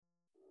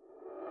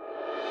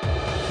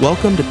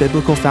Welcome to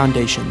Biblical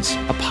Foundations,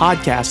 a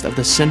podcast of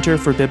the Center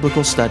for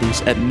Biblical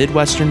Studies at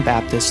Midwestern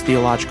Baptist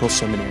Theological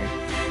Seminary.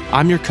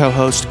 I'm your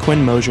co-host,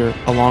 Quinn Mosier,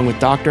 along with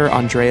Dr.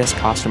 Andreas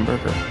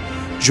Kostenberger.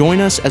 Join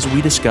us as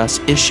we discuss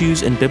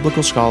issues in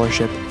biblical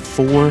scholarship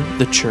for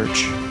the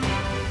church.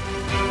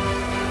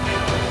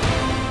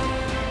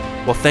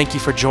 Well, thank you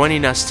for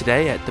joining us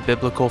today at the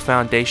Biblical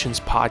Foundations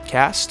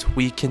podcast.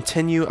 We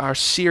continue our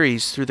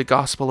series through the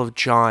Gospel of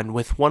John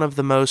with one of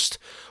the most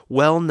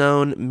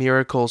well-known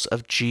miracles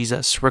of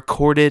Jesus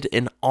recorded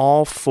in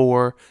all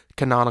four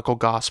canonical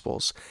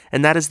Gospels,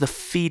 and that is the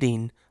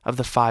feeding of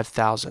the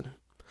 5,000.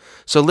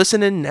 So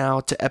listen in now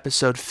to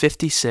episode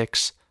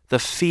 56, the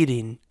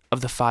feeding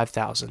of the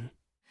 5,000.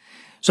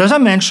 So as I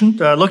mentioned,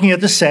 looking at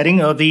the setting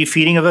of the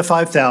feeding of the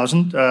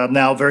 5,000,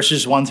 now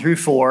verses 1 through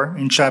 4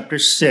 in chapter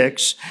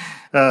 6,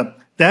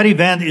 that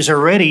event is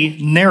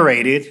already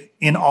narrated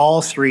in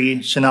all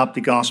three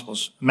synoptic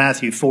gospels.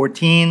 Matthew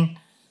 14,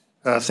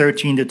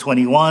 13 to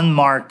 21,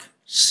 Mark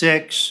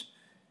 6,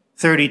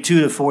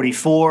 32 to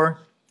 44,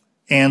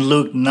 and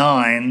Luke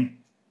 9,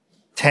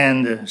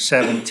 10 to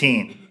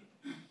 17.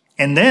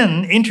 And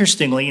then,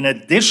 interestingly, in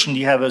addition,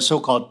 you have a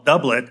so-called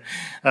doublet.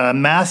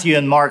 Matthew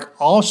and Mark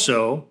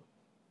also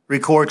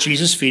record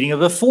Jesus' feeding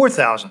of the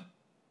 4,000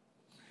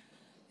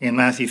 in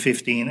Matthew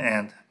 15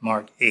 and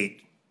Mark 8.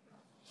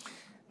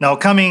 Now,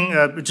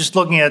 just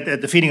looking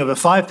at the feeding of the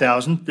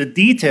 5,000, the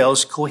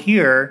details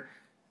cohere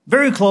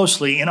very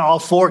closely in all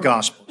four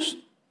Gospels.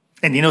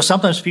 And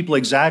sometimes people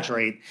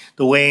exaggerate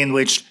the way in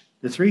which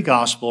the three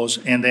Gospels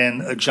and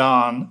then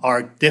John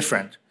are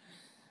different.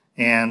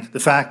 And the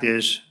fact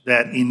is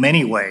that in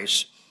many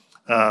ways,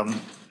 they're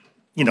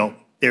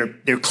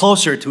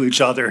closer to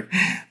each other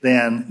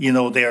than,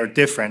 they are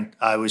different.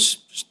 I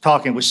was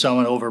talking with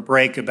someone over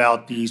break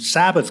about the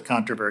Sabbath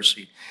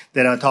controversy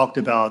that I talked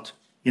about,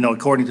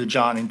 according to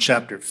John in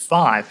chapter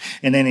 5,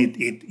 and then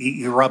it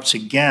erupts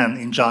again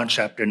in John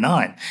chapter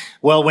 9.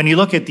 Well, when you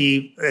look at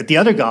the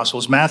other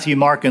Gospels, Matthew,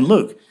 Mark, and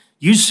Luke,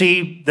 you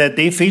see that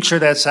they feature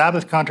that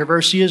Sabbath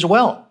controversy as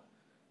well.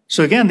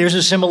 So again, there's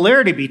a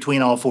similarity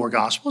between all four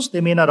Gospels.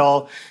 They may not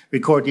all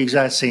record the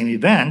exact same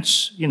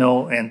events,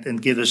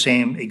 and give the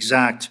same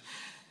exact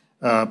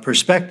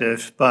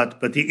perspective,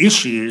 but the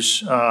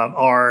issues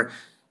are,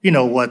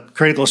 what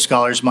critical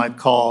scholars might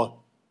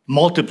call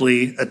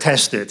multiply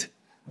attested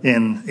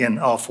in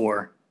all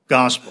four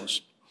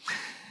Gospels.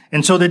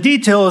 And so the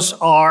details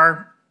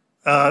are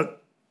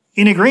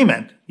in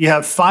agreement. You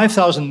have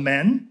 5,000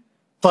 men,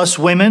 plus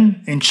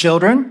women and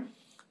children.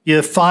 You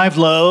have 5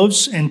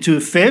 loaves and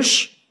 2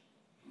 fish.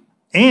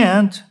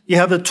 And you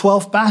have the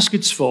 12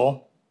 baskets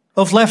full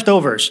of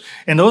leftovers.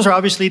 And those are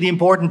obviously the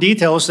important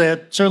details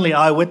that certainly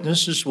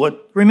eyewitnesses would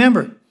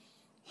remember.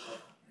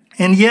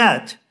 And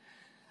yet,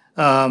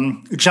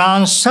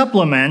 John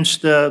supplements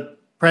the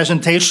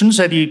presentations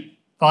that you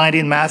find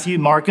in Matthew,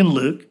 Mark, and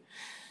Luke,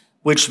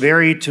 which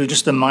vary to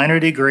just a minor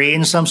degree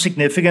in some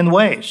significant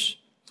ways.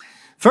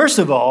 First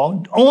of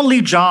all,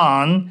 only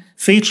John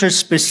features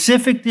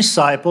specific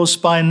disciples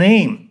by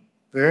name.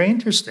 Very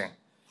interesting.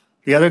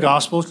 The other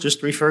Gospels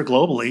just refer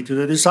globally to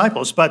the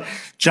disciples. But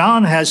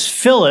John has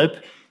Philip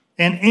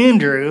and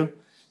Andrew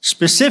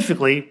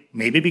specifically,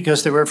 maybe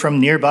because they were from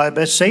nearby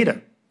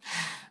Bethsaida.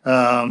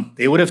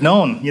 They would have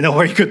known,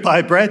 where you could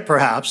buy bread,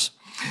 perhaps.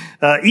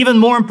 Even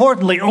more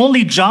importantly,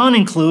 only John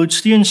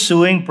includes the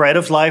ensuing Bread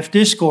of Life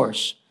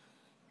discourse.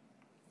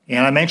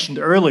 And I mentioned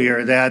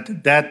earlier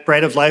that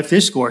Bread of Life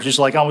discourse is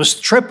like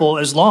almost triple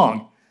as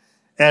long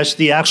as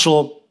the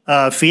actual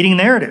feeding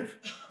narrative.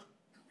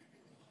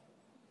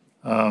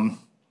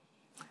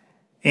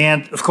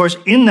 And of course,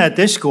 in that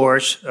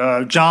discourse,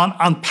 John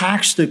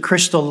unpacks the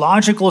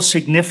Christological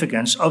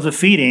significance of the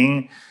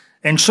feeding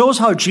and shows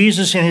how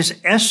Jesus in his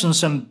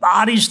essence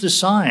embodies the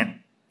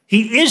sign.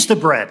 He is the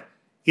bread.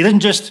 He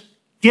doesn't just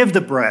give the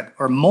bread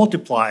or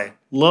multiply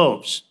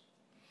loaves.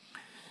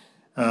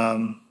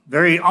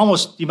 Very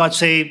almost, you might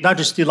say, not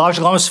just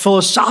theological, almost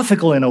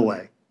philosophical in a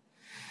way.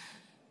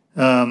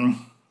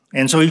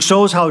 And so he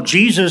shows how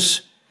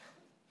Jesus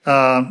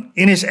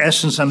in his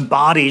essence,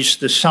 embodies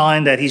the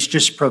sign that he's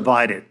just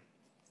provided.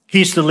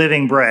 He's the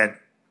living bread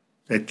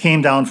that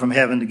came down from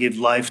heaven to give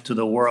life to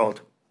the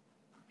world.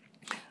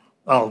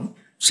 I'll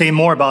say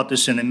more about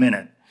this in a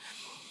minute.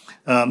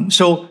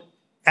 So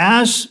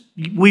as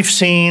we've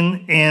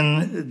seen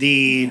in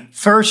the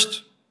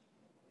first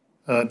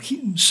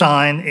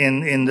sign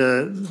in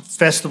the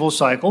festival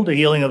cycle, the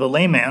healing of the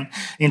lame man,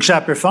 in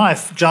chapter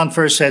 5, John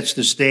first sets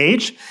the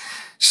stage.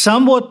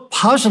 Somewhat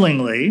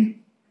puzzlingly,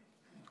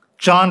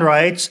 John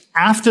writes,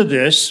 after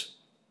this,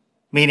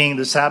 meaning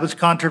the Sabbath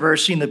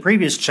controversy in the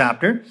previous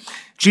chapter,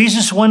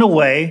 Jesus went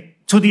away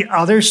to the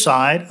other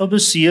side of the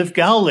Sea of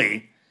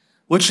Galilee,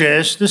 which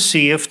is the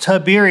Sea of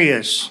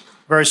Tiberias.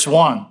 Verse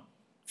 1.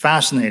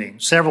 Fascinating.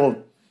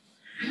 Several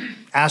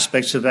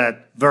aspects of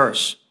that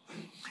verse.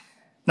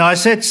 Now, I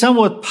said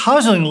somewhat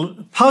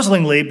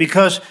puzzlingly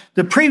because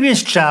the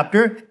previous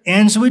chapter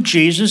ends with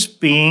Jesus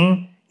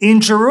being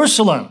in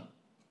Jerusalem,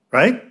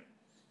 right?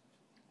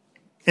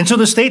 And so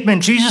the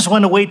statement, Jesus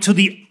went away to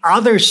the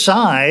other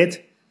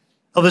side,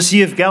 of the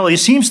Sea of Galilee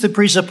seems to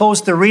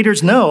presuppose the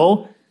readers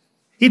know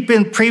he'd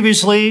been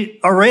previously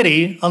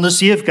already on the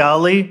Sea of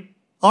Galilee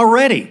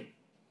already.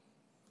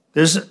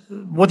 There's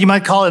what you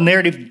might call a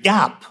narrative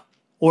gap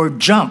or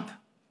jump.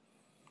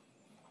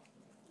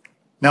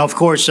 Now, of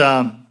course,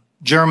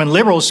 German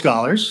liberal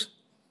scholars,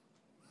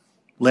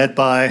 led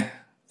by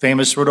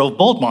famous Rudolf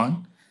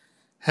Bultmann,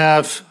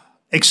 have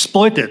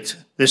exploited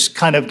this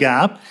kind of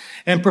gap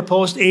and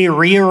proposed a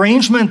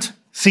rearrangement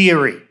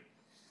theory.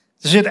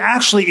 They said,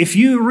 actually, if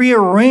you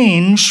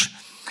rearrange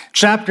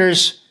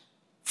chapters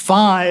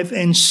 5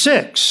 and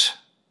 6,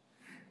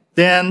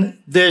 then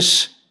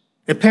this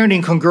apparent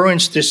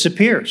incongruence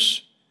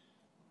disappears.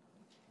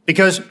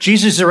 Because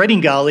Jesus is already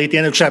in Galilee at the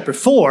end of chapter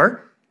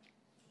 4.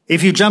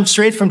 If you jump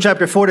straight from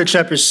chapter 4 to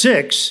chapter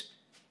 6,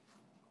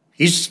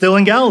 he's still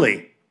in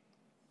Galilee.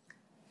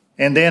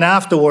 And then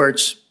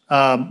afterwards,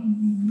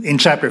 in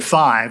chapter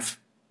 5,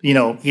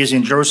 he's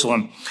in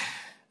Jerusalem.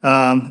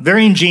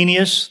 Very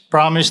ingenious.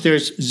 Problem is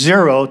there's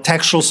zero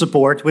textual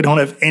support. We don't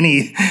have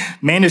any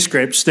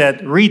manuscripts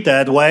that read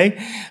that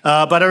way.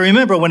 But I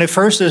remember when it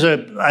first,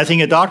 I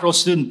think a doctoral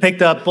student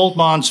picked up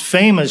Bultmann's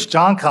famous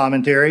John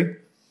commentary,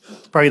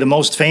 probably the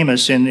most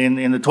famous in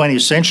the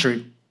 20th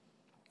century.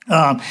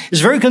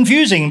 It's very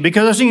confusing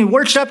because I was thinking,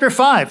 where's chapter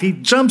 5? He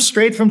jumps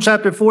straight from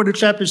chapter 4 to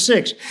chapter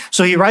 6.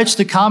 So he writes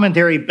the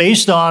commentary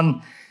based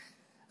on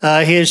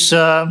his,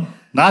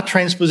 not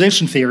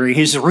transposition theory,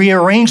 his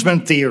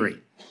rearrangement theory.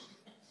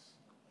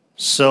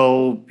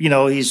 So,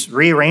 he's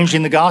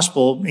rearranging the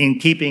gospel in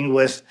keeping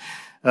with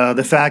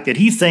the fact that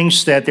he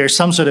thinks that there's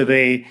some sort of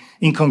a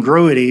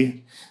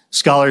incongruity.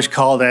 Scholars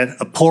call that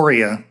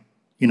aporia,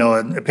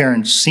 an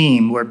apparent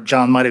seam where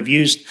John might have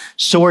used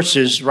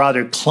sources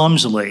rather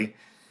clumsily.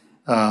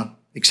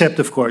 Except,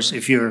 of course,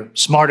 if you're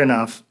smart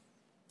enough,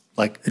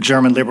 like a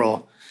German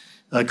liberal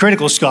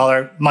critical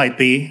scholar might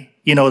be,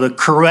 to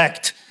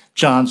correct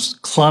John's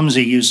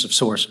clumsy use of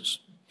sources.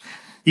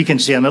 You can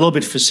see I'm a little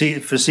bit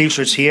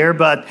facetious here,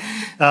 but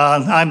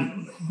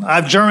I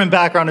have German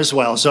background as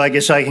well, so I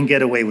guess I can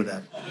get away with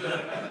that.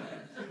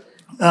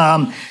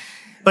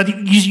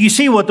 But you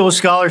see what those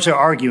scholars are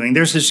arguing.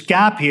 There's this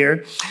gap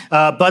here.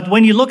 But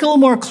when you look a little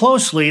more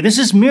closely, this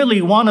is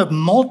merely one of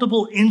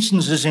multiple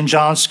instances in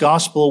John's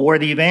gospel where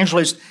the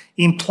evangelist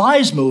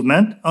implies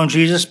movement on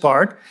Jesus'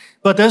 part,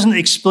 but doesn't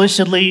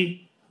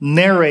explicitly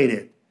narrate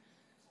it.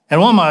 And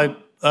one of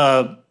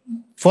my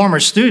former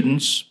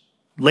students,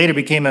 later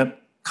became a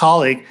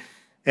colleague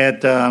at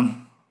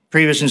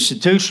previous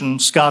institution,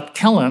 Scott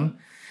Kellam,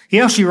 he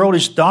actually wrote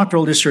his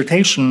doctoral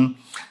dissertation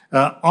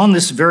on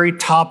this very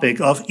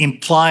topic of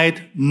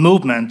implied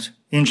movement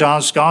in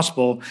John's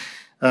gospel.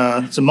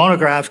 It's a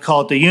monograph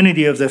called The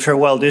Unity of the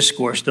Farewell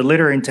Discourse, the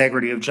Literary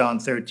Integrity of John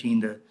 13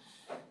 to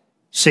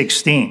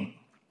 16.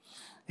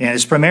 And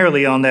it's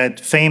primarily on that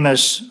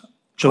famous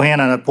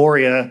Johanna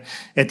aporia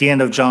at the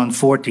end of John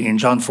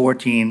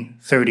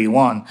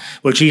 14:31,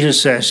 where Jesus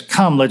says,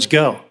 "Come, let's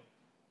go."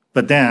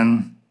 But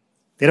then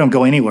they don't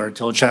go anywhere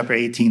until chapter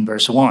 18,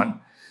 verse 1.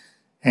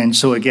 And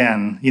so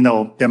again,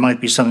 there might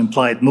be some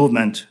implied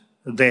movement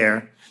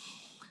there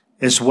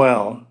as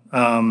well.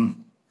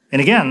 And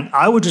again,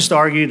 I would just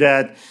argue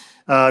that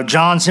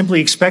John simply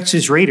expects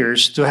his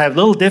readers to have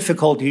little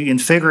difficulty in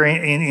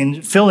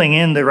filling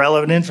in the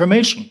relevant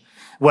information.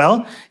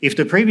 Well, if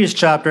the previous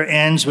chapter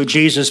ends with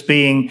Jesus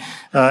being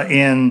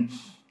in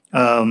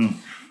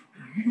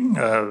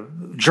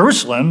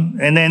Jerusalem,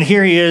 and then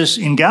here he is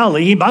in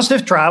Galilee, he must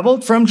have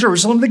traveled from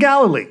Jerusalem to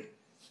Galilee,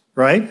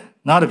 right?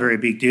 Not a very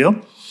big deal.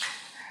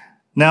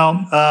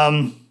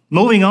 Now,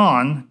 moving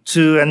on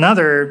to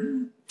another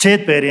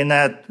tidbit in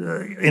that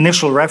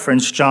initial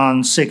reference,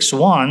 John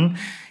 6:1,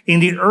 in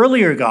the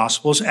earlier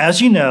Gospels,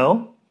 as you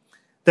know,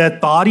 that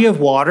body of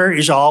water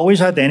is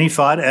always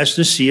identified as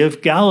the Sea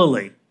of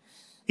Galilee.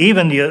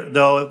 Even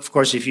though, of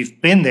course, if you've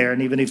been there,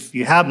 and even if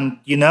you haven't,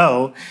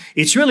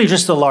 it's really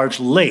just a large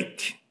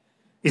lake.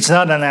 It's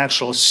not an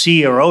actual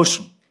sea or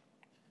ocean.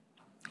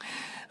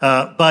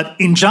 But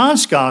in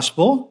John's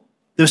Gospel,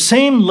 the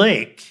same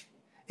lake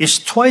is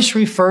twice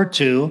referred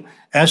to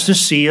as the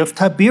Sea of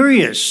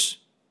Tiberias.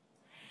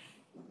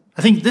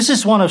 I think this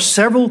is one of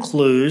several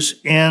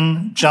clues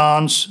in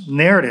John's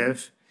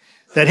narrative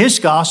that his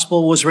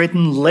gospel was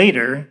written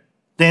later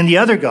than the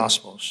other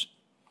gospels.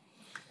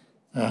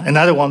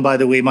 Another one, by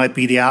the way, might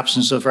be the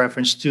absence of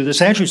reference to the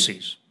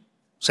Sadducees.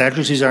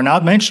 Sadducees are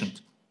not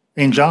mentioned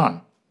in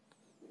John,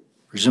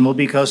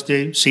 presumably because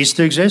they ceased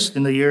to exist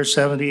in the year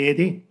 70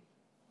 AD.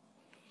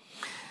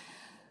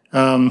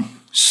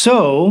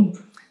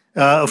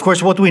 Of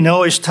course, what we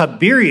know is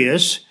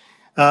Tiberias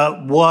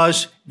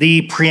was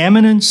the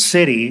preeminent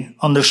city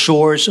on the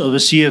shores of the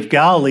Sea of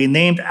Galilee,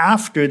 named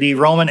after the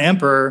Roman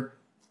Emperor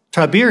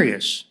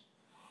Tiberius,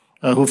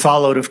 who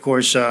followed, of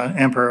course,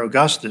 Emperor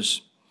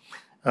Augustus,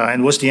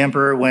 and was the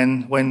emperor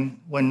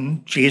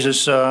when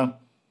Jesus,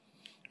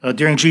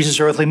 during Jesus'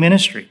 earthly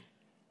ministry.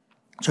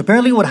 So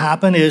apparently what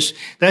happened is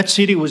that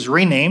city was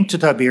renamed to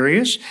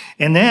Tiberias,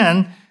 and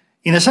then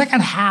in the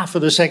second half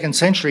of the 2nd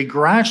century,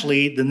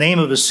 gradually the name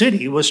of the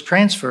city was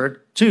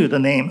transferred to the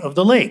name of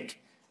the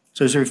lake,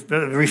 So it's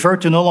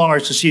referred to no longer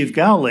as the Sea of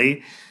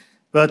Galilee,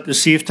 but the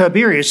Sea of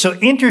Tiberias. So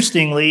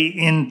interestingly,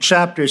 in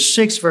chapter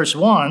 6, verse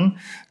 1,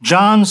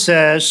 John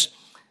says,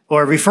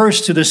 or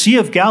refers to the Sea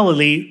of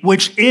Galilee,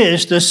 which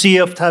is the Sea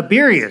of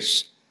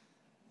Tiberias,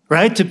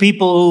 right? To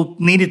people who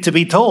needed to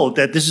be told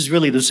that this is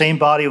really the same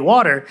body of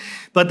water.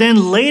 But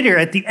then later,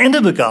 at the end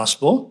of the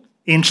gospel,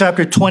 in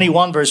chapter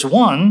 21, verse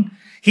 1,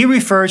 he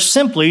refers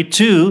simply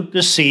to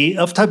the Sea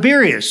of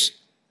Tiberias,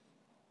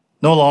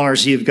 no longer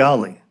Sea of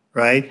Galilee,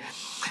 right?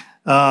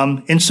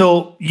 And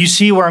so you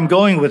see where I'm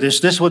going with this.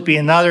 This would be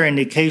another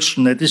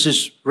indication that this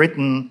is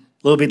written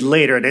a little bit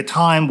later, at a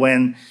time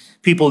when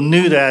people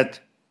knew that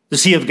the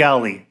Sea of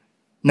Galilee,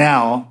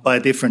 now by a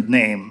different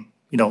name,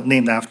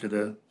 named after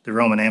the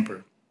Roman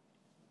emperor.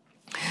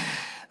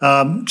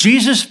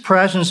 Jesus'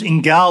 presence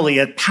in Galilee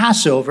at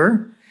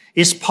Passover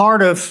is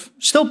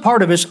still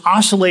part of his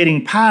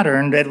oscillating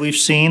pattern that we've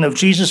seen of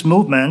Jesus'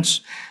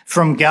 movements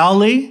from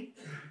Galilee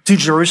to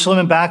Jerusalem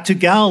and back to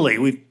Galilee.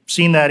 We've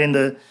seen that in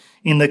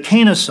the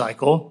Cana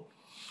cycle,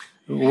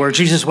 where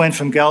Jesus went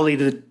from Galilee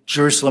to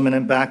Jerusalem and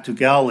then back to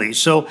Galilee.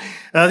 So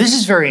this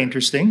is very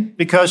interesting,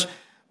 because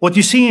what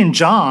you see in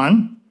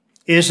John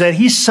is that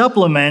he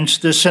supplements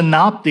the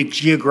synoptic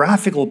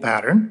geographical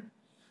pattern,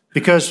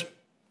 because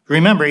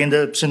remember, in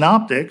the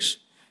synoptics,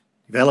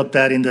 developed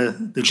that in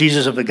the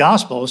Jesus of the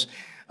Gospels,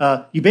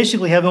 you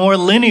basically have a more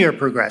linear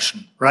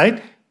progression,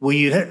 right? Where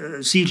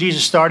you see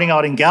Jesus starting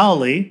out in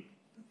Galilee,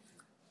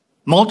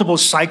 multiple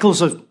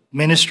cycles of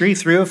ministry,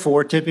 3 or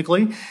 4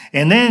 typically,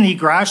 and then he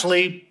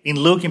gradually, in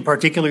Luke in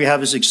particular, you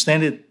have his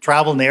extended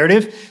travel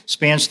narrative,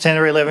 spans 10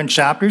 or 11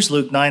 chapters,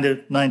 Luke 9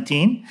 to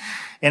 19,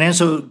 and then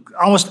so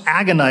almost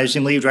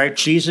agonizingly, right,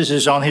 Jesus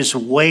is on his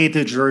way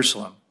to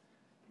Jerusalem,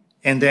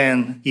 and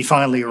then he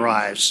finally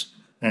arrives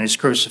and is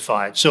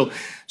crucified. So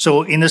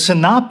in the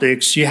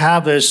synoptics, you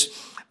have this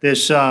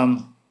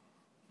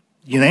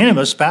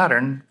unanimous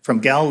pattern from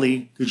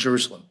Galilee to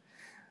Jerusalem.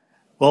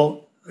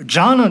 Well,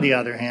 John, on the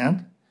other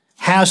hand,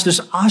 has this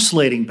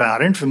oscillating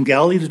pattern from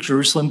Galilee to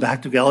Jerusalem,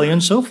 back to Galilee,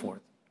 and so forth,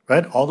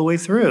 right, all the way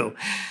through.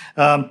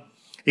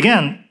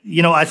 Again,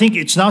 I think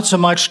it's not so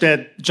much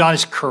that John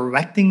is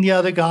correcting the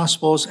other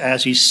Gospels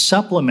as he's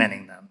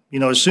supplementing them.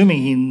 Assuming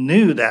he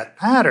knew that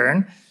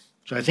pattern,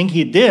 which I think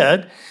he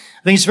did,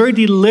 I think it's very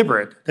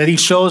deliberate that he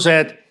shows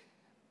that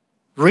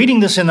reading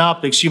the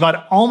synoptics, you might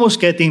almost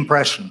get the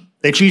impression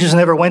that Jesus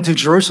never went to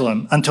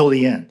Jerusalem until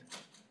the end.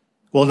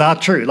 Well,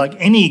 not true. Like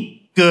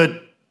any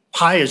good,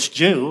 pious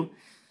Jew,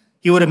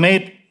 he would have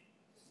made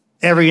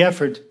every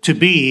effort to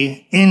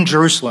be in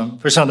Jerusalem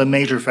for some of the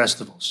major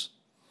festivals.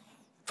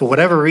 For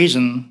whatever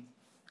reason,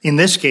 in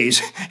this case,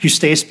 he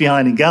stays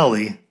behind in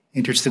Galilee,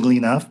 interestingly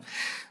enough.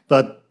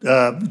 But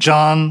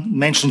John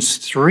mentions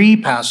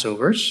 3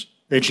 Passovers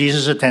that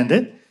Jesus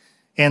attended.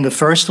 And the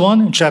first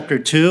one in chapter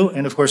 2,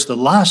 and of course the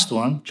last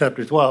one,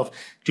 chapter 12,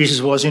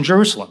 Jesus was in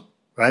Jerusalem,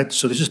 right?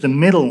 So this is the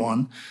middle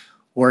one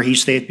where he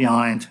stayed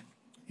behind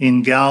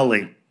in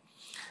Galilee.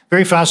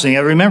 Very fascinating.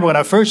 I remember when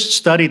I first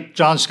studied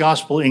John's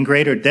gospel in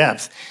greater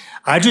depth,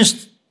 I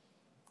just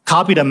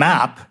copied a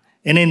map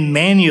and then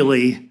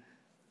manually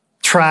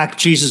tracked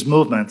Jesus'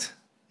 movement,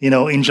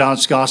 in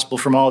John's gospel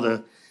from all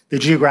the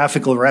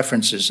geographical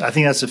references. I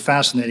think that's a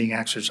fascinating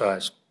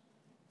exercise.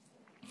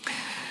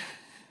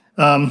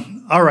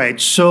 All right,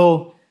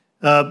 so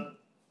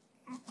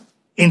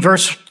in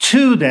verse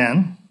 2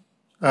 then,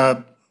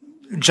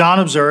 John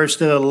observes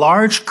that a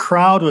large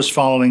crowd was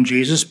following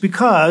Jesus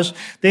because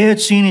they had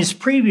seen his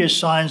previous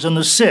signs on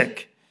the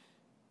sick,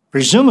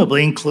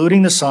 presumably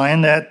including the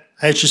sign that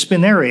has just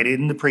been narrated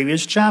in the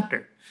previous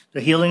chapter,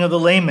 the healing of the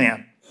lame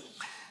man.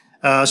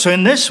 So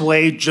in this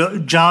way,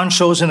 John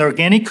shows an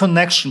organic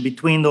connection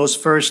between those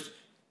first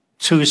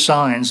 2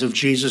 signs of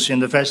Jesus in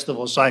the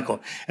festival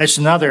cycle. It's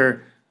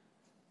another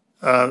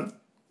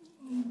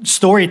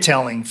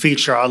storytelling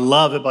feature I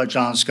love about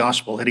John's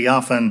gospel, that he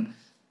often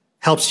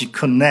helps you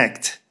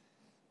connect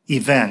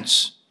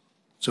events.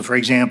 So for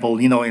example,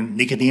 in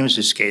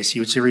Nicodemus' case, he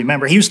would say,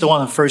 remember, he was the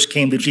one who first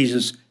came to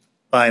Jesus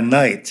by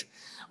night.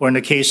 Or in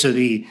the case of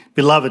the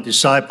beloved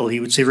disciple, he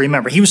would say,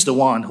 remember, he was the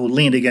one who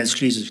leaned against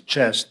Jesus'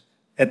 chest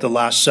at the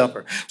Last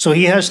Supper. So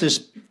he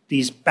has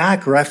these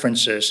back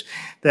references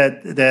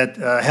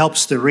that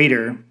helps the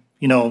reader,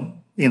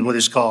 in what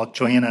is called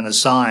Johannine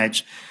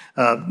asides,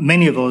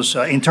 many of those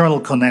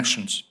internal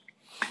connections.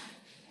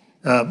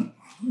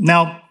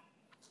 Now,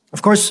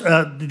 of course,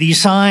 the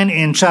sign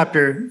in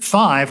chapter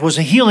 5 was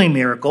a healing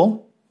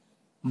miracle.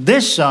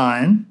 This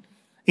sign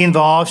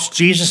involves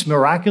Jesus'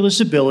 miraculous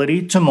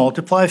ability to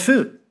multiply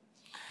food.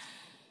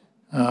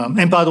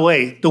 And by the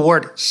way, the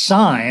word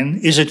sign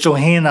is a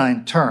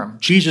Johannine term.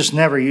 Jesus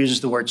never uses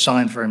the word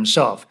sign for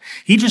himself.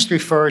 He just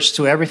refers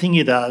to everything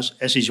he does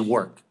as his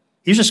work.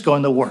 He's just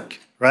going to work,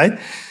 right?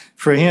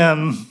 For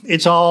him,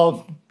 it's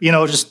all,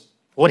 just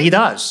what he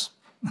does.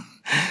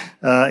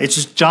 It's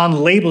just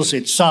John labels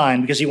it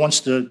sign because he wants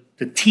to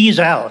tease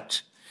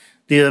out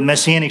the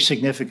messianic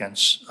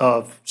significance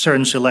of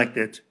certain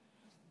selected,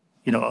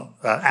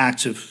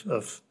 acts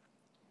of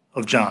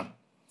John.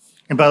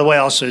 And by the way,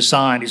 also a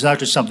sign, it's not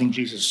just something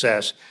Jesus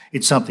says,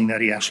 it's something that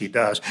he actually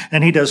does.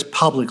 And he does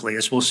publicly,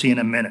 as we'll see in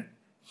a minute.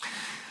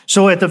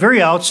 So at the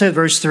very outset,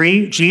 verse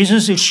 3,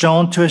 Jesus is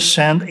shown to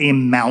ascend a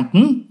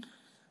mountain,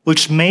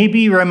 which may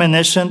be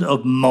reminiscent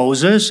of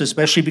Moses,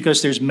 especially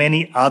because there's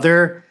many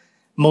other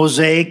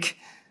Mosaic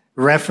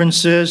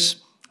references,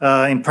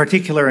 in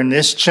particular in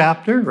this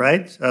chapter,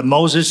 right?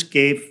 Moses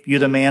gave you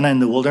the manna in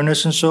the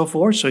wilderness and so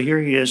forth. So here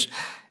he is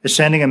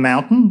ascending a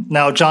mountain.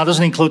 Now, John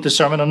doesn't include the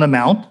Sermon on the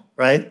Mount,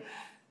 right?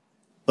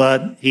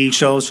 But he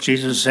shows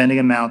Jesus ascending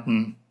a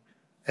mountain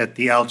at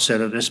the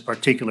outset of this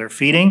particular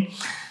feeding.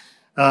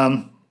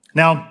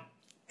 Now,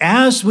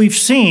 as we've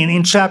seen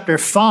in chapter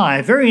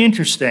 5, very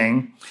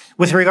interesting,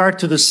 with regard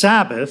to the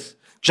Sabbath,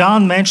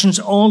 John mentions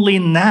only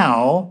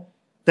now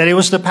that it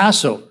was the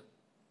Passover.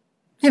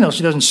 So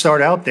he doesn't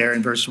start out there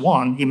in verse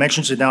 1. He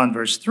mentions it now in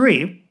verse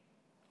 3.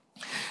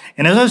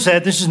 And as I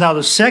said, this is now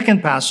the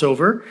second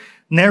Passover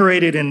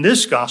narrated in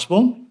this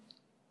gospel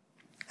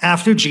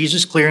after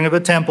Jesus' clearing of a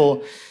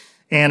temple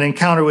and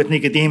encounter with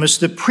Nicodemus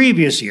the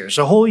previous year.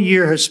 So a whole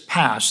year has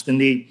passed,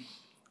 and the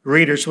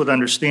readers would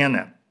understand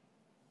that.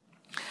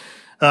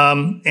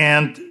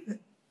 And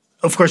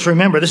of course,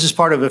 remember, this is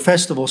part of a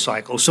festival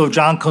cycle. So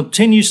John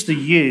continues to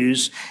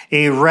use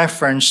a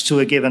reference to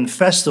a given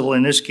festival,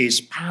 in this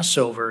case,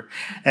 Passover,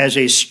 as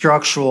a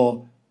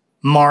structural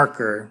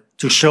marker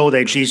to show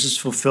that Jesus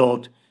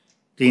fulfilled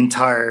the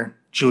entire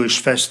Jewish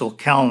festival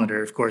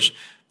calendar. Of course,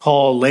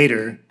 Paul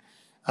later,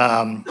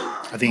 I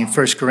think in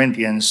 1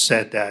 Corinthians,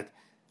 said that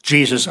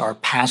Jesus, our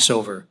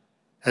Passover,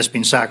 has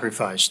been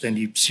sacrificed. And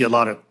you see a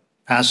lot of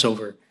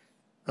Passover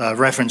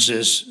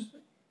references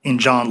in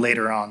John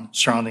later on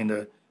surrounding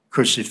the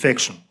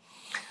crucifixion.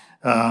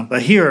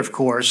 But here, of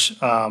course,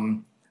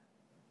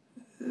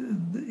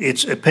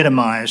 it's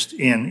epitomized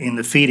in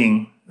the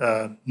feeding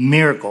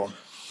miracle.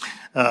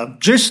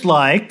 Just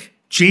like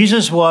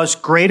Jesus was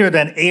greater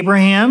than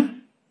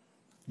Abraham,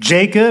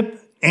 Jacob,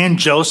 and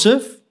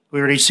Joseph. We've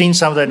already seen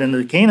some of that in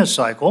the Cana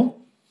cycle.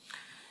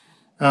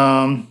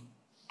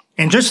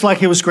 And just like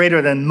he was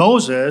greater than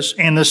Moses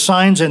and the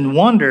signs and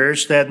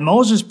wonders that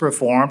Moses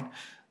performed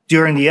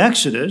during the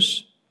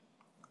Exodus,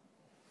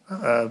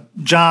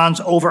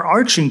 John's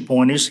overarching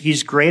point is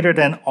he's greater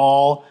than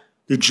all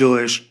the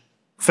Jewish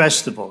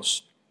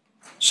festivals.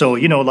 So,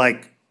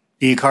 like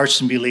D.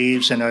 Carson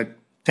believes, and I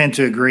tend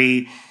to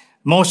agree,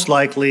 most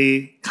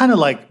likely, kind of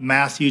like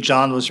Matthew,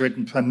 John was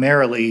written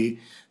primarily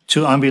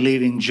to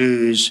unbelieving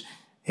Jews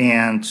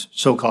and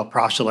so-called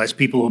proselytes,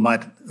 people who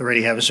might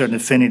already have a certain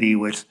affinity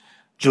with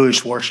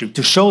Jewish worship,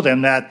 to show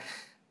them that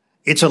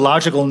it's a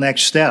logical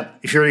next step.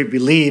 If you already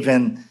believe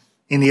in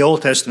the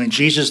Old Testament,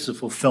 Jesus is the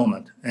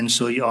fulfillment. And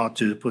so you ought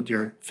to put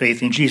your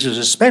faith in Jesus,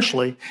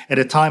 especially at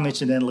a time,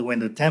 incidentally, when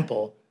the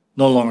temple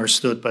no longer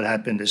stood but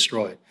had been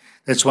destroyed.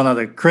 That's one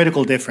other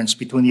critical difference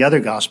between the other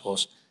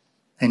Gospels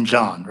and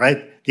John,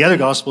 right? The other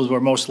Gospels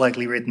were most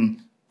likely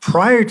written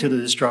prior to the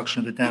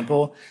destruction of the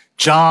temple.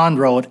 John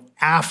wrote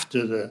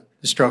after the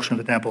destruction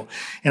of the temple.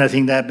 And I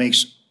think that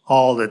makes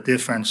all the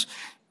difference.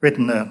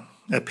 Written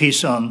a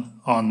piece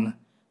on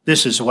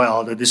this as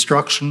well, the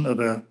destruction of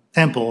a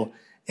temple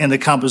and the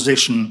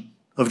composition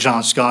of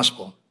John's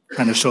gospel,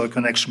 kind of show a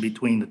connection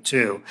between the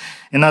two.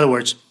 In other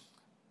words,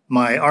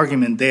 my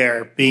argument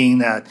there being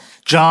that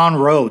John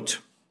wrote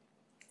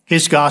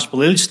his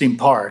gospel, at least in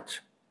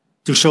part,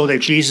 to show that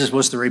Jesus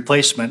was the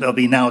replacement of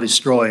the now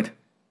destroyed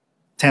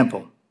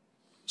temple,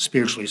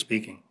 spiritually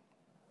speaking.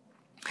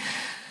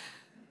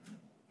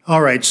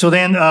 All right, so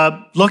then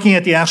looking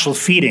at the actual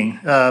feeding,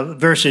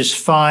 verses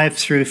 5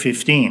 through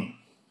 15.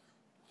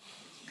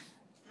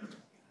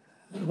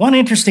 One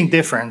interesting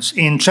difference,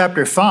 in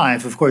chapter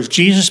 5, of course,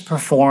 Jesus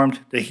performed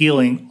the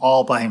healing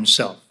all by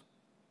himself.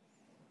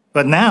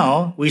 But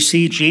now we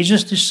see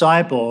Jesus'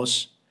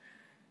 disciples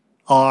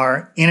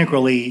are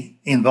integrally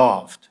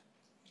involved.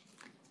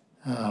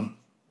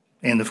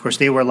 And of course,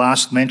 they were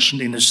last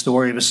mentioned in the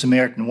story of a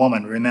Samaritan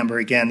woman. Remember,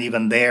 again,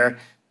 even there,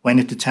 went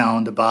into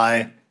town to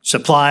buy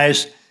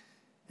supplies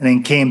and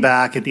then came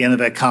back at the end of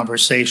that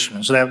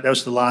conversation. So that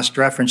was the last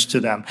reference to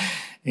them.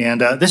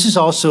 And this is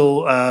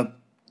also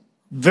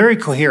very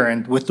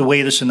coherent with the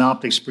way the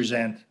synoptics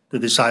present the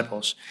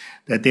disciples,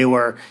 that they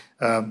were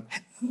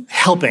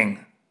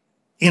helping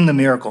in the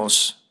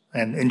miracles,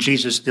 and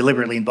Jesus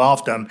deliberately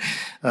involved them,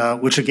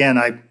 which again,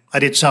 I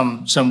did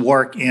some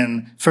work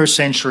in first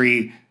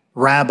century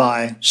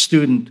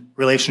rabbi-student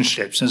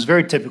relationships. And it's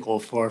very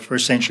typical for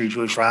first century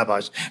Jewish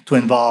rabbis to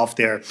involve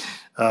their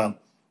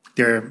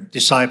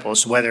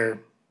disciples, whether,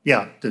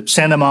 to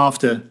send them off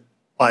to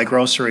buy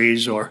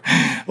groceries or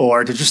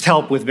to just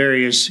help with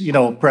various,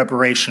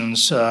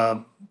 preparations,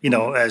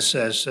 as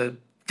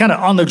kind of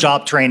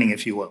on-the-job training,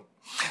 if you will.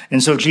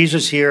 And so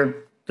Jesus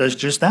here does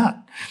just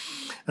that.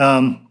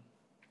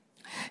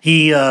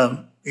 He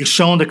is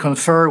shown to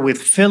confer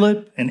with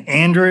Philip and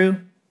Andrew.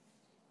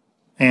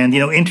 And,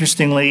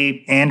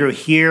 interestingly, Andrew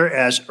here,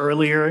 as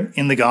earlier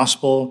in the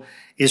gospel,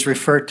 is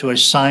referred to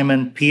as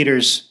Simon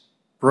Peter's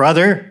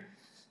brother,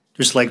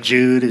 just like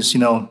Jude is,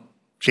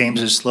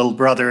 James's little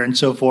brother and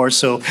so forth.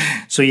 So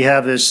you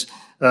have this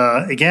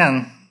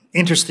Again,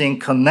 interesting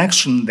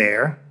connection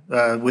there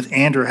with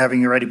Andrew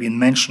having already been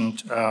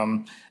mentioned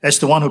as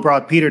the one who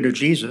brought Peter to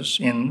Jesus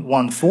in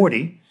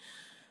 140.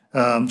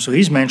 So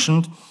he's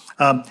mentioned.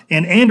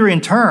 And Andrew,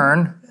 in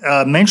turn,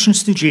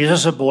 mentions to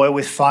Jesus a boy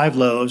with 5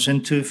 loaves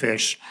and 2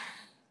 fish,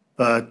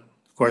 but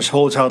of course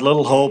holds out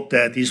little hope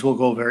that these will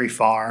go very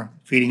far,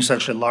 feeding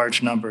such a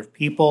large number of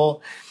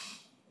people.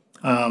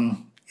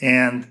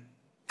 And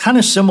kind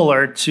of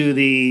similar to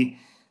the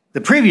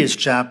previous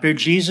chapter,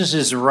 Jesus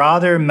is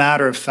rather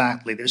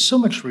matter-of-factly. There's so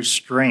much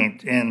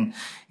restraint in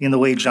the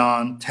way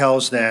John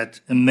tells that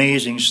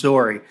amazing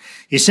story.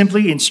 He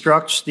simply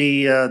instructs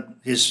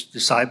his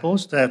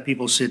disciples to have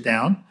people sit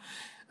down,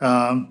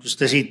 just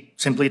as he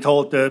simply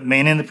told the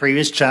man in the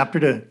previous chapter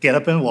to get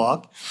up and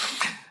walk.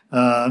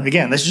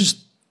 Again, this is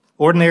just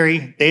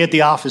ordinary day at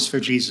the office for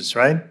Jesus,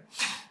 right?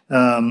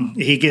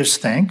 He gives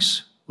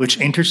thanks, which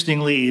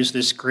interestingly is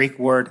this Greek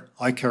word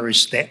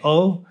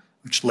eucharisteo,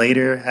 which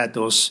later had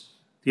those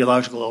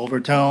theological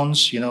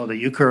overtones, the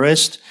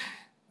Eucharist.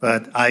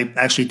 But I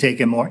actually take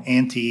a more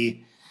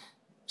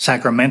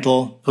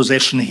anti-sacramental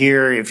position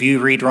here. If you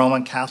read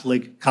Roman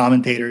Catholic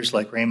commentators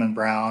like Raymond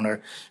Brown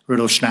or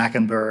Rudolf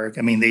Schnackenberg,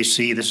 they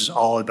see this is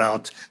all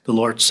about the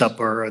Lord's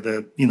Supper or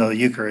the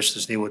Eucharist,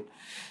 as they would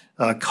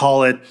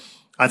call it.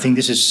 I think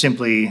this is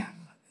simply,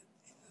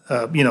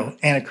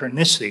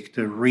 anachronistic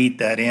to read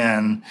that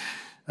in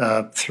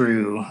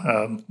through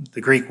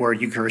the Greek word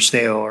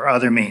Eucharisteo or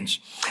other means.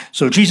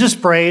 So Jesus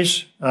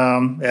prays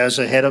as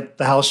a head of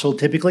the household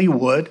typically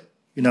would,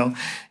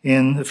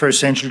 in the first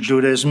century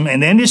Judaism,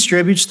 and then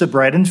distributes the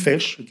bread and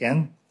fish,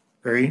 again,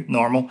 very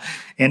normal,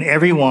 and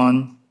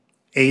everyone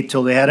ate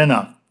till they had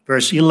enough.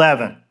 Verse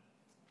 11.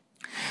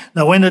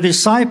 Now, when the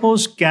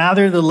disciples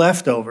gather the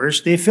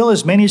leftovers, they fill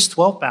as many as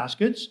 12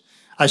 baskets.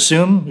 I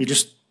assume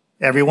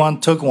everyone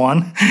took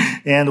one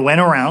and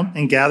went around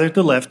and gathered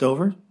the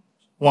leftover,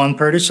 one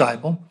per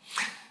disciple.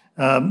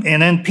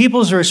 And then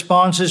people's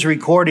response is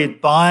recorded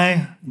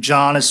by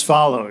John as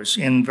follows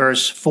in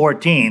verse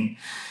 14.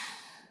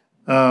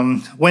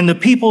 When the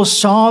people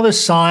saw the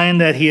sign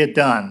that he had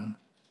done,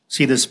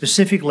 see the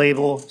specific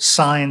label,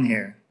 sign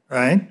here,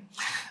 right?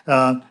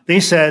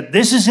 They said,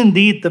 "This is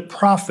indeed the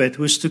prophet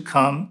who is to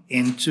come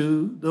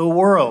into the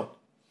world."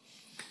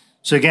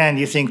 So again,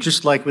 you think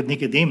just like with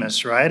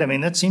Nicodemus, right?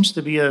 That seems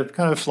to be a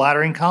kind of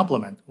flattering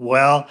compliment.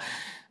 Well,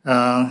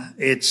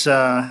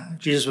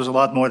 Jesus was a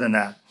lot more than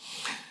that.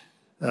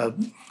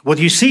 What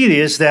you see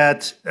is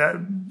that,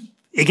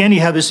 again, you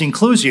have this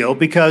inclusio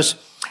because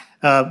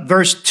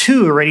verse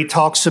 2 already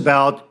talks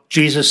about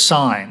Jesus'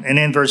 sign. And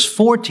then verse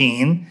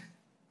 14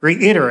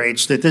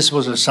 reiterates that this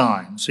was a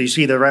sign. So you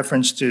see the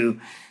reference to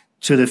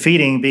the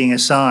feeding being a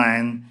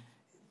sign,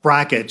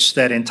 brackets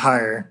that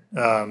entire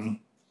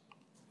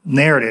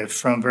narrative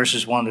from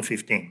verses 1 to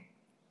 15.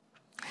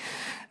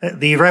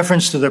 The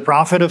reference to the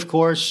prophet, of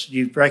course,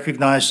 you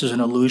recognize as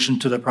an allusion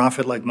to the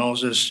prophet like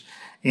Moses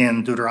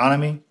in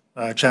Deuteronomy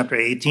chapter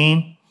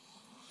 18.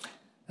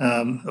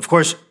 Of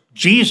course,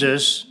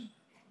 Jesus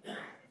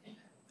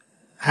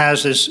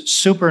has this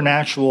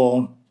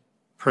supernatural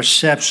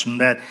perception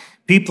that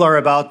people are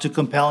about to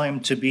compel him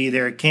to be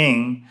their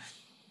king.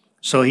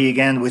 So he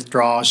again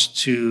withdraws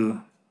to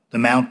the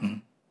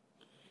mountain.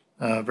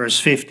 Verse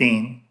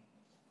 15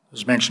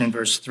 was mentioned in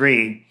verse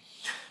 3.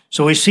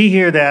 So we see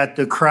here that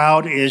the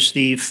crowd is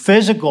the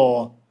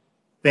physical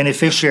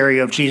beneficiary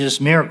of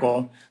Jesus'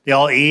 miracle. They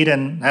all eat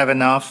and have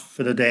enough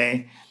for the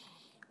day,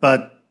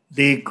 but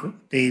they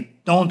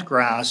don't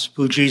grasp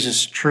who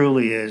Jesus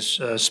truly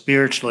is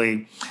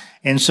spiritually.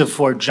 And so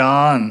for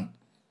John,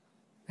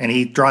 and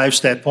he drives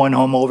that point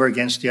home over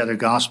against the other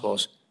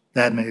Gospels,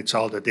 that makes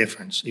all the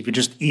difference. If you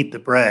just eat the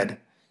bread,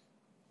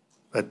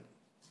 but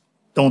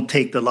don't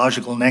take the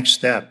logical next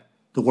step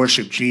to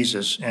worship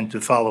Jesus and to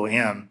follow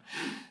him,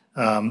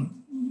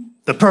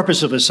 the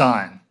purpose of a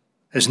sign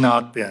has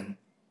not been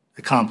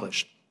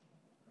accomplished.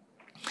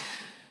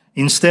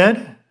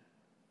 Instead,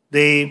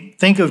 they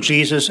think of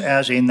Jesus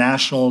as a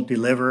national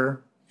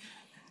deliverer,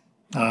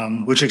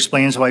 which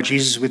explains why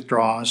Jesus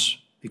withdraws,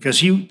 because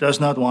he does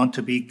not want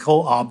to be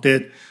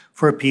co-opted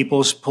for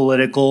people's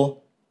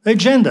political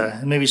agenda.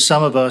 And maybe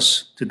some of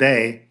us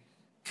today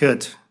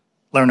could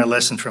learn a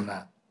lesson from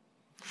that.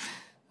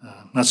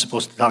 I'm not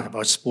supposed to talk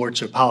about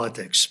sports or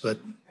politics, but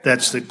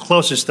that's the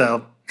closest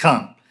I'll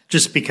come,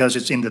 just because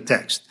it's in the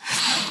text.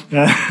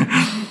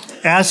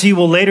 As he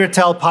will later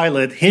tell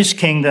Pilate, his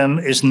kingdom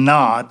is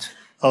not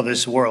of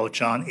this world,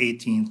 John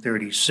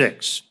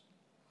 18:36.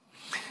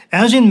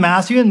 As in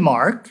Matthew and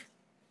Mark,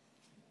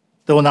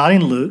 though not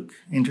in Luke,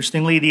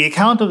 interestingly, the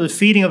account of the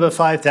feeding of the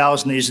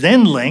 5,000 is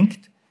then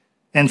linked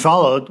and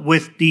followed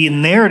with the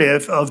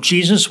narrative of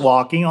Jesus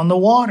walking on the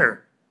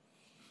water.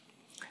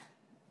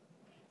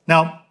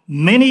 Now,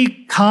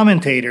 many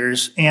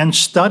commentators and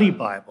study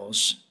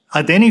Bibles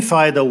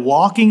identify the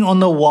walking on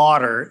the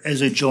water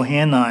as a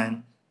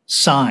Johannine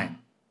sign.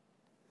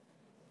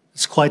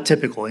 It's quite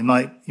typical. In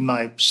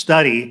my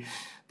study,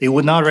 they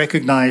would not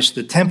recognize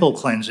the temple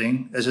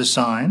cleansing as a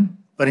sign,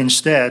 but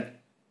instead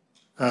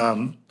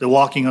the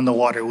walking on the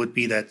water would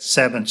be that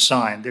seventh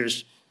sign.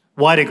 There's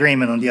wide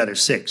agreement on the other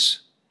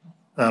six,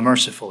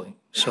 mercifully.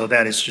 So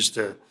that is just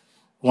the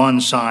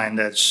one sign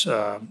that's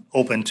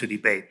open to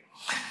debate.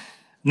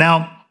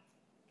 Now,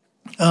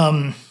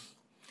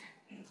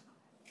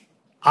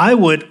 I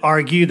would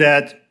argue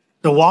that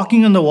the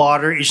walking on the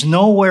water is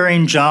nowhere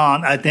in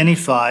John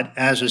identified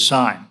as a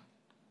sign,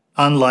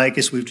 unlike,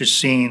 as we've just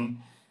seen,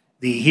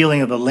 the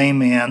healing of a lame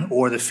man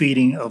or the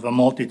feeding of a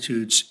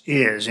multitudes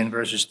is in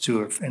verses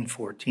 2 and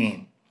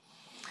 14.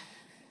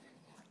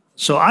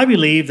 So I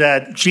believe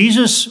that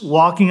Jesus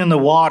walking on the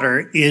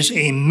water is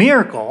a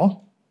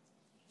miracle,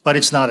 but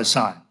it's not a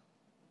sign.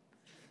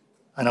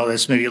 I know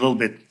that's maybe a little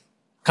bit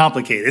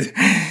complicated.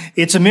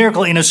 It's a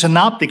miracle in a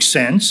synoptic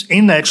sense,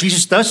 in that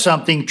Jesus does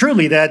something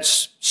truly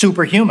that's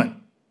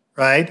superhuman,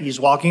 right? He's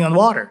walking on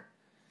water.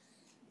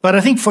 But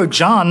I think for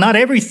John, not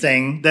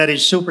everything that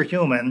is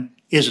superhuman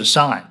is a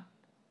sign.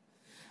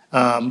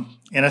 And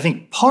I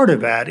think part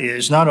of that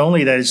is not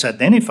only that it's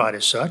identified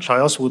as such, how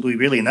else would we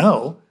really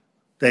know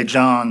that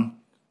John,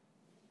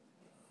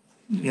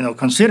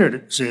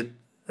 considered it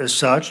as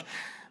such,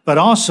 but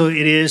also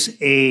it is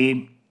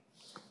a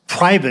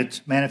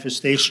private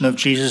manifestation of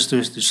Jesus to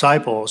his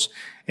disciples,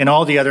 and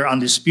all the other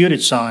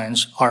undisputed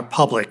signs are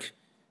public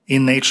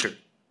in nature.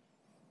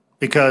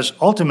 Because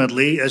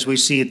ultimately, as we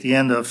see at the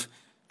end of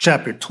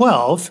chapter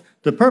 12,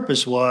 the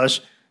purpose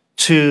was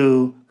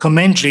to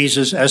commend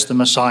Jesus as the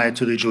Messiah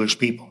to the Jewish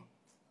people.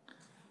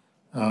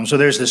 So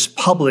there's this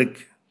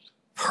public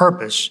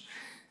purpose,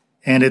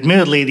 and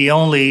admittedly, the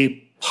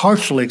only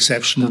partial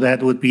exception to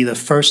that would be the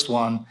first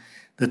one,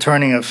 the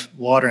turning of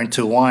water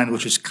into wine,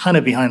 which is kind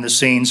of behind the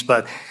scenes,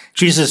 but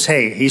Jesus,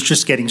 he's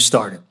just getting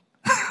started.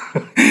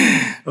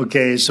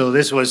 Okay, so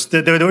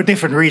there were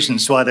different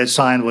reasons why that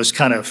sign was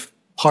kind of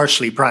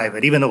partially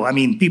private, even though,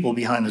 people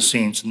behind the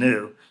scenes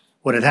knew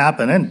what had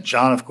happened, and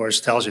John, of course,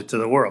 tells it to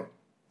the world.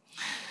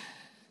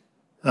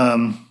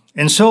 And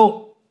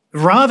so,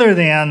 rather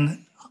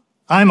than,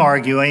 I'm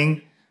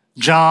arguing,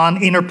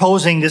 John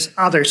interposing this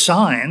other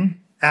sign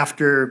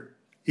after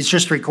it's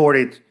just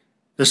recorded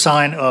the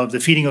sign of the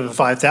feeding of the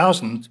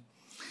 5,000,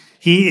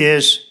 he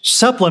is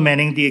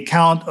supplementing the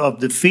account of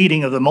the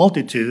feeding of the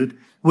multitude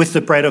with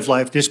the bread of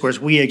life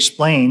discourse where he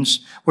explains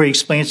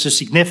the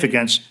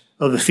significance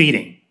of the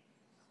feeding.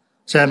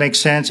 Does that make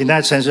sense? In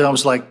that sense, it's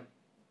almost like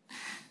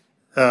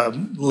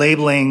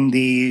labeling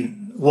the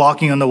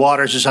walking on the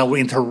waters as how we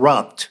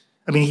interrupt.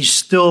 He's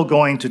still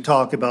going to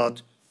talk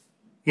about,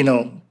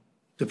 the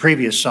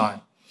previous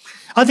sign.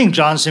 I think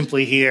John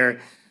simply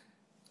here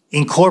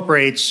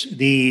incorporates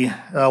the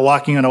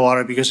walking on the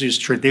water because it's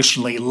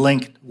traditionally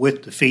linked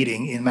with the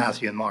feeding in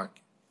Matthew and Mark.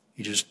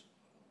 He just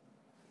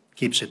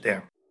keeps it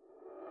there.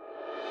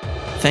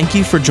 Thank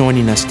you for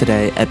joining us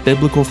today at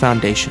Biblical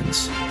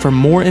Foundations. For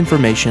more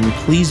information,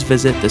 please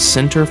visit the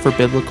Center for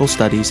Biblical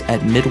Studies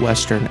at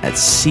Midwestern at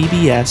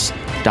cbs.mbts.edu.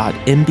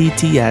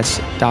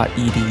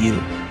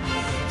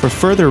 For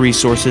further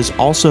resources,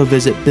 also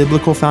visit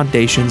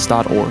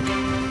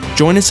biblicalfoundations.org.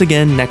 Join us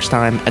again next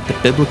time at the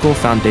Biblical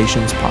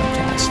Foundations Podcast.